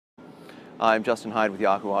I'm Justin Hyde with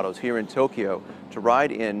Yahoo Autos here in Tokyo to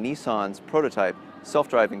ride in Nissan's prototype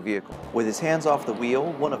self-driving vehicle. With his hands off the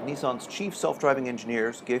wheel, one of Nissan's chief self-driving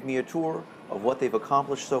engineers gave me a tour of what they've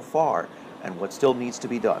accomplished so far and what still needs to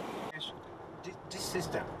be done. This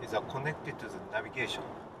system is connected to the navigation.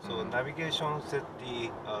 So navigation set the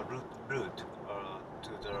route to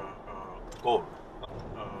the goal.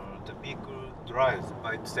 The vehicle drives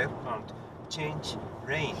by itself and change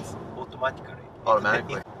lanes automatically.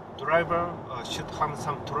 Automatically? The driver should have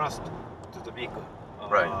some trust to the vehicle.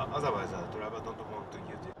 Right. Otherwise, the driver don't want to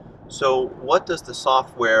use it. So what does the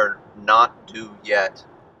software not do yet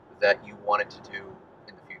that you want it to do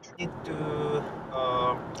in the future? You need to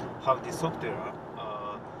have the software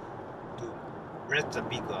to let the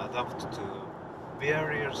vehicle adapt to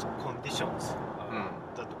various conditions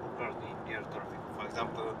that occur in real traffic. For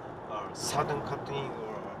example, sudden cutting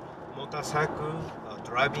or motorcycle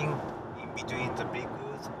driving in between the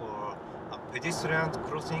vehicles, or a pedestrian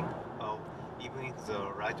crossing, even if the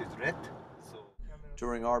light is red.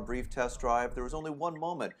 During our brief test drive, there was only one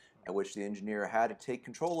moment at which the engineer had to take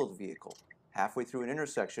control of the vehicle. Halfway through an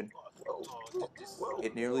intersection,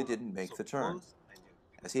 it nearly didn't make the turn.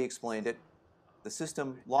 As he explained it, the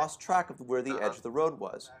system lost track of where the edge of the road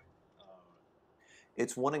was.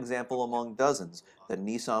 It's one example among dozens that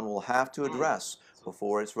Nissan will have to address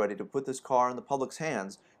before it's ready to put this car in the public's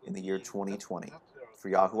hands in the year 2020. For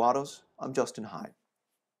Yahoo Autos, I'm Justin Hyde.